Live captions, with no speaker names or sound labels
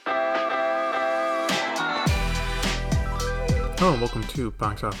Hello and welcome to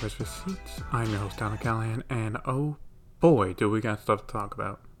Box Office Receipts. I'm your host, Donna Callahan, and oh boy, do we got stuff to talk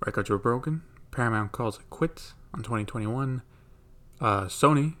about. Records were broken, Paramount calls it quits on 2021,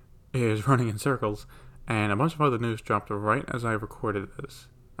 Sony is running in circles, and a bunch of other news dropped right as I recorded this.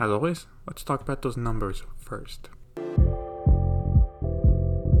 As always, let's talk about those numbers first.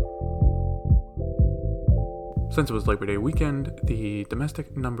 Since it was Labor Day weekend, the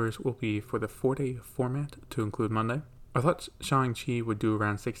domestic numbers will be for the 4-day format to include Monday. I thought Shang-Chi would do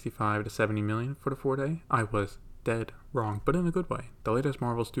around 65 to 70 million for the 4-day. I was dead wrong, but in a good way. The latest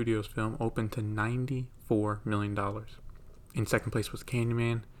Marvel Studios film opened to $94 million. In second place was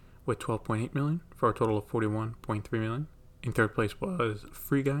Candyman with 12.8 million for a total of 41.3 million. In third place was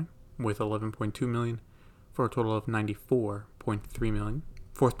Free Guy with 11.2 million for a total of 94.3 million.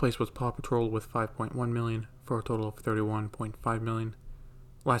 Fourth place was Paw Patrol with 5.1 million for a total of 31.5 million.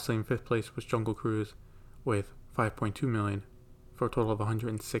 Lastly, in fifth place was Jungle Cruise with 5.2 million for a total of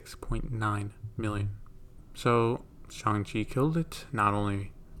 106.9 million. So Shang-Chi killed it, not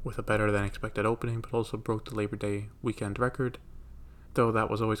only with a better than expected opening, but also broke the Labor Day weekend record. Though that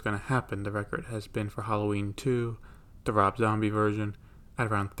was always going to happen, the record has been for Halloween 2, the Rob Zombie version, at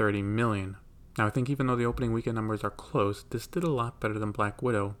around 30 million. Now I think even though the opening weekend numbers are close, this did a lot better than Black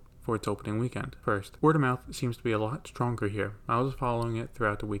Widow for its opening weekend. First, word of mouth seems to be a lot stronger here. I was following it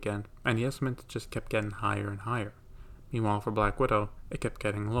throughout the weekend, and the estimates just kept getting higher and higher. Meanwhile, for Black Widow, it kept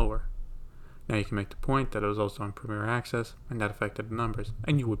getting lower. Now you can make the point that it was also on Premier Access, and that affected the numbers,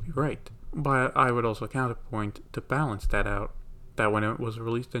 and you would be right. But I would also counterpoint to balance that out, that when it was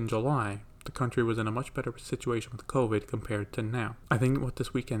released in July, the country was in a much better situation with COVID compared to now. I think what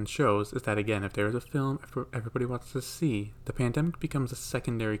this weekend shows is that, again, if there is a film everybody wants to see, the pandemic becomes a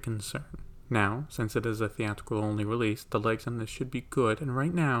secondary concern. Now, since it is a theatrical-only release, the legs on this should be good, and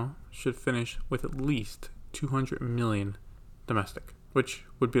right now should finish with at least 200 million domestic, which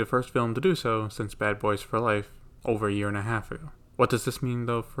would be the first film to do so since Bad Boys for Life over a year and a half ago. What does this mean,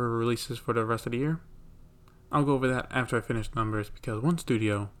 though, for releases for the rest of the year? I'll go over that after I finish the numbers, because one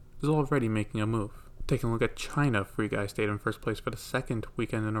studio is already making a move. Taking a look at China, Free Guy stayed in first place for the second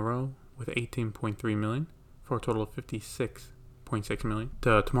weekend in a row with 18.3 million for a total of 56.6 million.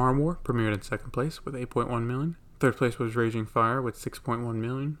 The Tomorrow War premiered in second place with 8.1 million. Third place was Raging Fire with 6.1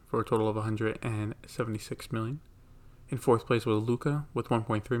 million for a total of 176 million. In fourth place was Luca with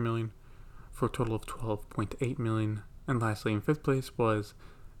 1.3 million for a total of 12.8 million. And lastly, in fifth place was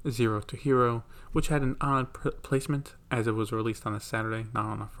Zero to Hero, which had an odd placement as it was released on a Saturday, not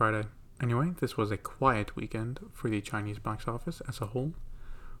on a Friday. Anyway, this was a quiet weekend for the Chinese box office as a whole.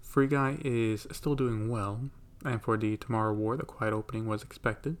 Free Guy is still doing well, and for the Tomorrow War, the quiet opening was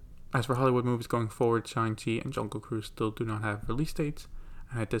expected. As for Hollywood movies going forward, Shang-Chi and Jungle Cruise still do not have release dates,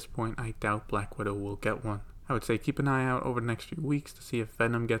 and at this point, I doubt Black Widow will get one. I would say keep an eye out over the next few weeks to see if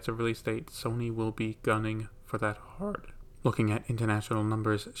Venom gets a release date. Sony will be gunning for that hard. Looking at international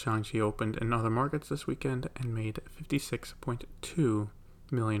numbers, Shang-Chi opened in other markets this weekend and made 56.2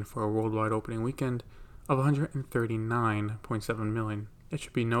 million for a worldwide opening weekend of 139.7 million. It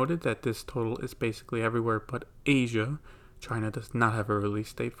should be noted that this total is basically everywhere but Asia. China does not have a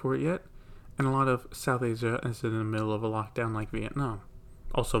release date for it yet, and a lot of South Asia is in the middle of a lockdown like Vietnam.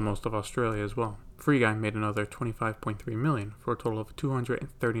 Also most of Australia as well. Free Guy made another 25.3 million for a total of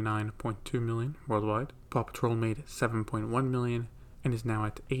 239.2 million worldwide. Paw Patrol made 7.1 million and is now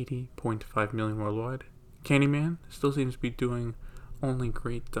at 80.5 million worldwide. Candyman still seems to be doing only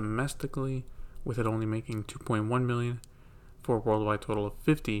great domestically, with it only making 2.1 million for a worldwide total of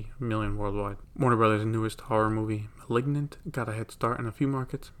 50 million worldwide. Warner Brothers' newest horror movie, Malignant, got a head start in a few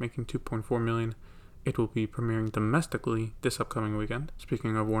markets, making 2.4 million. It will be premiering domestically this upcoming weekend.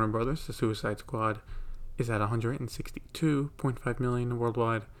 Speaking of Warner Brothers, The Suicide Squad is at 162.5 million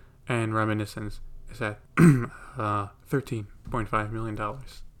worldwide, and Reminiscence is at $13.5 million.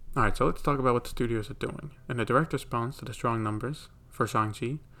 Alright, so let's talk about what the studios are doing. In a direct response to the strong numbers for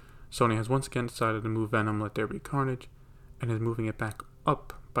Shang-Chi, Sony has once again decided to move Venom Let There Be Carnage, and is moving it back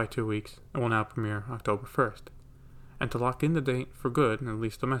up by 2 weeks, and will now premiere October 1st. And to lock in the date for good, at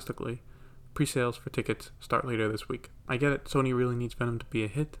least domestically, pre-sales for tickets start later this week. I get it, Sony really needs Venom to be a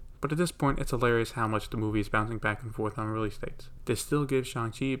hit, but at this point it's hilarious how much the movie is bouncing back and forth on release dates. This still gives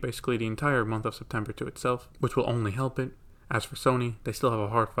Shang-Chi basically the entire month of September to itself, which will only help it. As for Sony, they still have a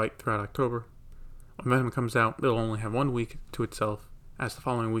hard fight throughout October. When Venom comes out, it'll only have 1 week to itself, as the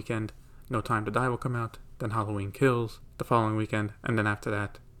following weekend, No Time to Die will come out, then Halloween Kills, the following weekend, and then after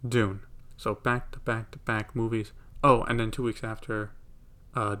that, Dune. So back to back to back movies. Oh, and then 2 weeks after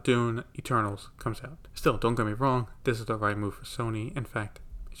Dune, Eternals comes out. Still, don't get me wrong, this is the right move for Sony. In fact,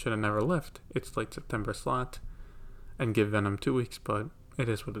 it should have never left its late September slot. and give Venom 2 weeks, but it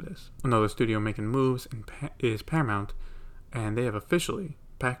is what it is. Another studio making moves is Paramount, and they have officially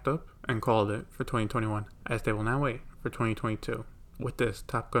packed up and called it for 2021, as they will now wait for 2022. With this,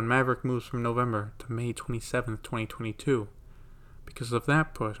 Top Gun Maverick moves from November to May 27th, 2022. Because of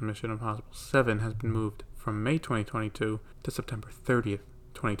that push, Mission Impossible 7 has been moved from May 2022 to September 30th,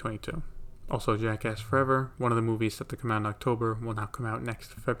 2022. Also, Jackass Forever, one of the movies set to come out in October, will now come out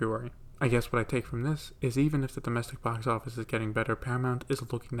next February. I guess what I take from this is even if the domestic box office is getting better, Paramount is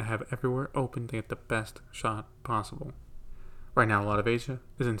looking to have everywhere open to get the best shot possible. Right now, a lot of Asia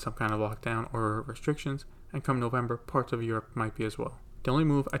is in some kind of lockdown or restrictions, and come November, parts of Europe might be as well. The only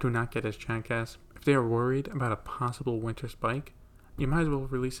move I do not get is Jackass. If they are worried about a possible winter spike, you might as well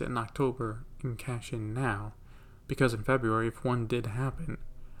release it in October and cash in now, because in February, if one did happen,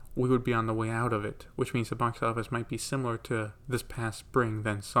 we would be on the way out of it, which means the box office might be similar to this past spring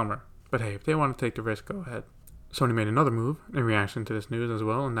than summer. But hey, if they want to take the risk, go ahead. Sony made another move in reaction to this news as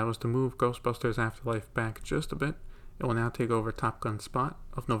well, and that was to move Ghostbusters Afterlife back just a bit. It will now take over Top Gun's spot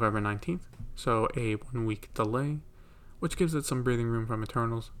of November 19th, so a 1 week delay, which gives it some breathing room from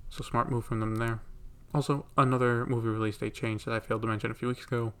Eternals, so smart move from them there. Also, another movie release date change that I failed to mention a few weeks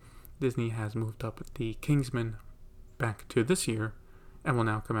ago. Disney has moved up the Kingsman back to this year, and will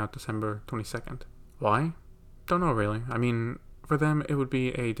now come out December 22nd. Why? Don't know really. I mean, for them it would be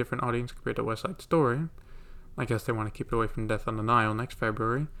a different audience compared to West Side Story. I guess they want to keep it away from Death on the Nile next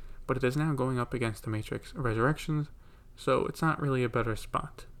February, but it is now going up against The Matrix Resurrections, so it's not really a better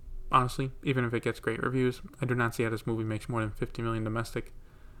spot. Honestly, even if it gets great reviews, I do not see how this movie makes more than $50 million domestic,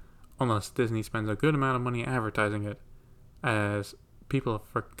 unless Disney spends a good amount of money advertising it, as people have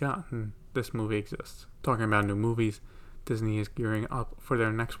forgotten this movie exists. Talking about new movies, Disney is gearing up for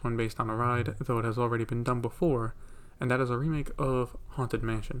their next one based on a ride, though it has already been done before, and that is a remake of Haunted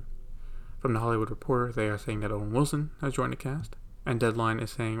Mansion. From The Hollywood Reporter, they are saying that Owen Wilson has joined the cast, and Deadline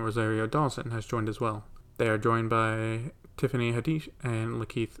is saying Rosario Dawson has joined as well. They are joined by Tiffany Haddish and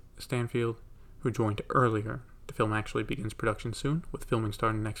Lakeith Stanfield, who joined earlier. The film actually begins production soon, with filming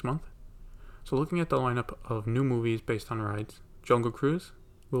starting next month. So looking at the lineup of new movies based on rides, Jungle Cruise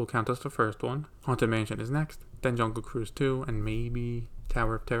will count as the first one, Haunted Mansion is next, then Jungle Cruise 2, and maybe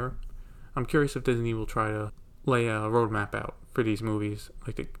Tower of Terror. I'm curious if Disney will try to lay a roadmap out for these movies,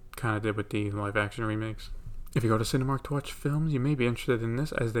 like they kind of did with the live-action remakes. If you go to Cinemark to watch films, you may be interested in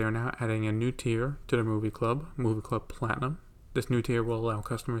this, as they are now adding a new tier to the Movie Club Platinum. This new tier will allow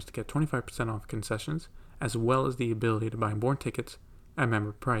customers to get 25% off concessions, as well as the ability to buy more tickets at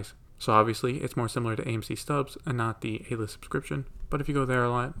member price. So obviously, it's more similar to AMC Stubs and not the A-list subscription, but if you go there a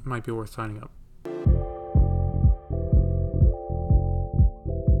lot, it might be worth signing up.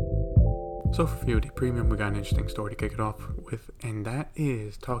 So for VOD Premium, we got an interesting story to kick it off with, and that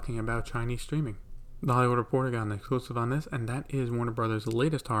is talking about Chinese streaming. The Hollywood Reporter got an exclusive on this, and that is Warner Brothers'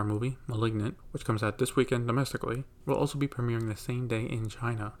 latest horror movie, *Malignant*, which comes out this weekend domestically, will also be premiering the same day in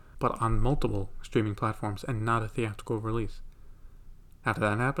China, but on multiple streaming platforms and not a theatrical release. How did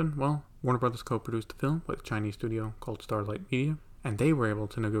that happen? Well, Warner Brothers co-produced the film with a Chinese studio called Starlight Media, and they were able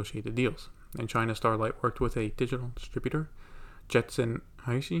to negotiate the deals. In China, Starlight worked with a digital distributor, Jetson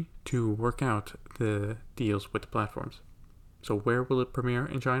Haishi, to work out the deals with the platforms. So where will it premiere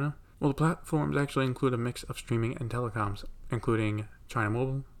in China? Well, the platforms actually include a mix of streaming and telecoms, including China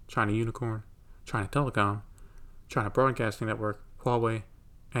Mobile, China Unicorn, China Telecom, China Broadcasting Network, Huawei,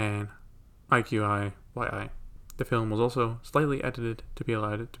 and IQIYI. The film was also slightly edited to be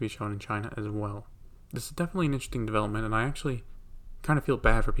allowed to be shown in China as well. This is definitely an interesting development, and I actually kind of feel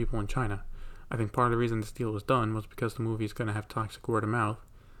bad for people in China. I think part of the reason this deal was done was because the movie is going to have toxic word of mouth,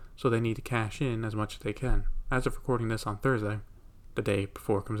 so they need to cash in as much as they can. As of recording this on Thursday, the day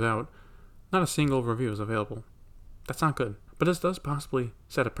before it comes out, not a single review is available. That's not good, but this does possibly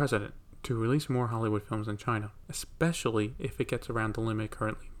set a precedent to release more Hollywood films in China, especially if it gets around the limit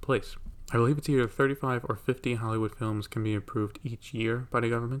currently in place. I believe it's either 35 or 50 Hollywood films can be approved each year by the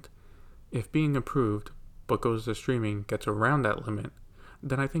government. If being approved, but goes to streaming, gets around that limit,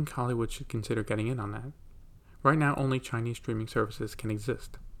 then I think Hollywood should consider getting in on that. Right now, only Chinese streaming services can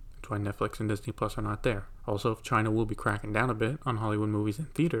exist. That's why Netflix and Disney Plus are not there. Also, if China will be cracking down a bit on Hollywood movies in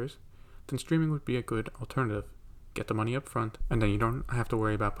theaters, then streaming would be a good alternative. Get the money up front, and then you don't have to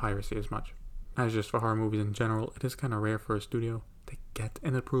worry about piracy as much. As just for horror movies in general, it is kind of rare for a studio to get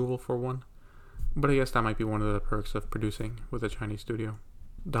an approval for one, but I guess that might be one of the perks of producing with a Chinese studio.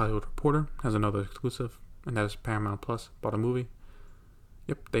 The Hollywood Reporter has another exclusive, and that is Paramount Plus bought a movie.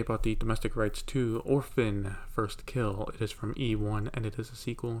 Yep, they bought the domestic rights to Orphan First Kill. It is from E1, and it is a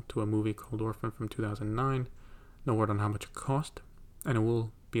sequel to a movie called Orphan from 2009. No word on how much it cost, and it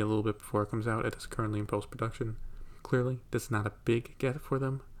will be a little bit before it comes out. It is currently in post-production. clearly. This is not a big get for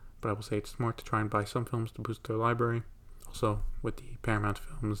them, but I will say it's smart to try and buy some films to boost their library. Also, with the Paramount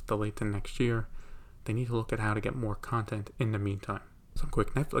films delayed to next year, they need to look at how to get more content in the meantime. Some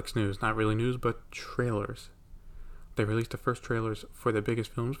quick Netflix news, not really news, but trailers. They released the first trailers for their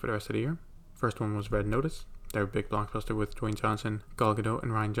biggest films for the rest of the year. First one was Red Notice, their big blockbuster with Dwayne Johnson, Gal Gadot,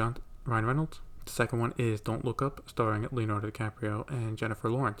 and Ryan Reynolds. The second one is Don't Look Up, starring Leonardo DiCaprio and Jennifer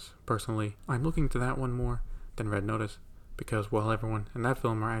Lawrence. Personally, I'm looking to that one more than Red Notice, because while everyone in that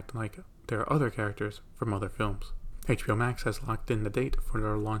film are acting like there are other characters from other films. HBO Max has locked in the date for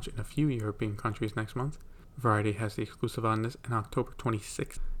their launch in a few European countries next month. Variety has the exclusive on this on October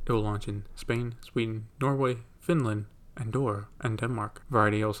 26th. It will launch in Spain, Sweden, Norway, Finland, Andorra, and Denmark.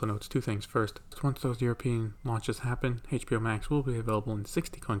 Variety also notes two things. First, once those European launches happen, HBO Max will be available in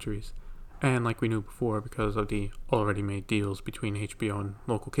 60 countries. And like we knew before, because of the already made deals between HBO and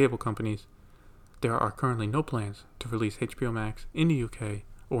local cable companies, there are currently no plans to release HBO Max in the UK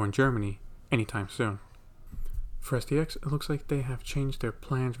or in Germany anytime soon. For STX, it looks like they have changed their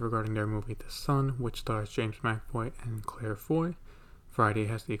plans regarding their movie The Sun, which stars James McAvoy and Claire Foy. Variety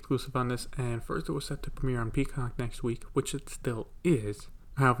has the exclusive on this, and first it was set to premiere on Peacock next week, which it still is.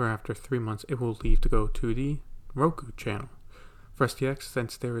 However, after 3 months, it will leave to go to the Roku channel. For STX,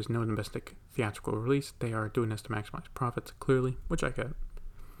 since there is no domestic theatrical release, they are doing this to maximize profits, clearly, which I get.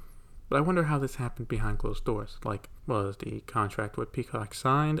 But I wonder how this happened behind closed doors. Like, was the contract with Peacock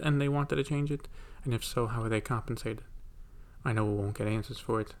signed and they wanted to change it? And if so, how are they compensated? I know we won't get answers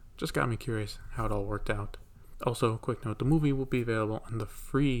for it. Just got me curious how it all worked out. Also, quick note, the movie will be available on the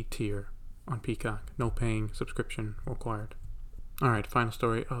free tier on Peacock. No paying subscription required. Alright, final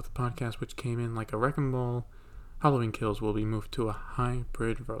story of the podcast, which came in like a wrecking ball. Halloween Kills will be moved to a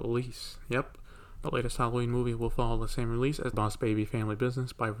hybrid release. Yep, the latest Halloween movie will follow the same release as Boss Baby Family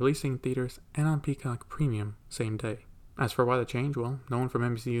Business by releasing in theaters and on Peacock Premium same day. As for why the change, well, no one from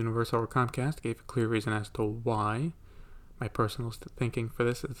NBC Universal or Comcast gave a clear reason as to why. My personal thinking for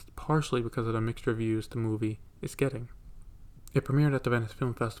this is partially because of the mixed reviews the movie is getting. It premiered at the Venice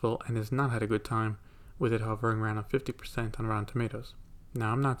Film Festival and has not had a good time, with it hovering around 50% on Rotten Tomatoes.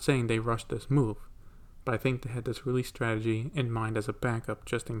 Now, I'm not saying they rushed this move, but I think they had this release strategy in mind as a backup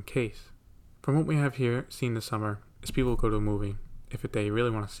just in case. From what we have here seen this summer, is people go to a movie if they really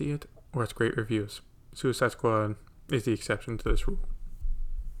want to see it or it's great reviews. Suicide Squad is the exception to this rule.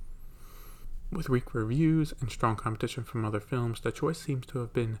 With weak reviews and strong competition from other films, the choice seems to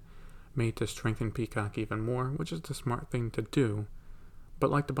have been made to strengthen Peacock even more, which is the smart thing to do.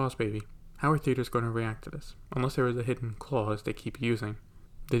 But like the Boss Baby, how are theaters going to react to this? Unless there is a hidden clause they keep using.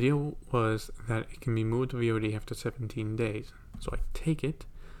 The deal was that it can be moved to VOD after 17 days, so I take it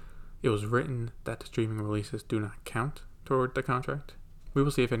was written that the streaming releases do not count toward the contract. We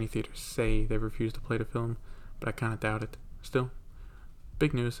will see if any theaters say they refuse to play the film, but I kind of doubt it. Still,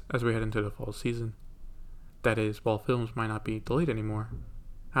 big news as we head into the fall season. That is, while films might not be delayed anymore,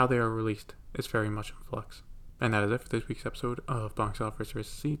 how they are released is very much in flux. And that is it for this week's episode of Box Office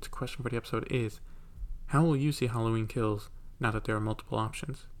Receipts. Question for the episode is, how will you see Halloween Kills now that there are multiple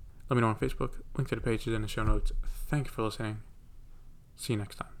options? Let me know on Facebook. Link to the pages in the show notes. Thank you for listening. See you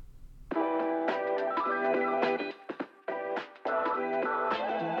next time.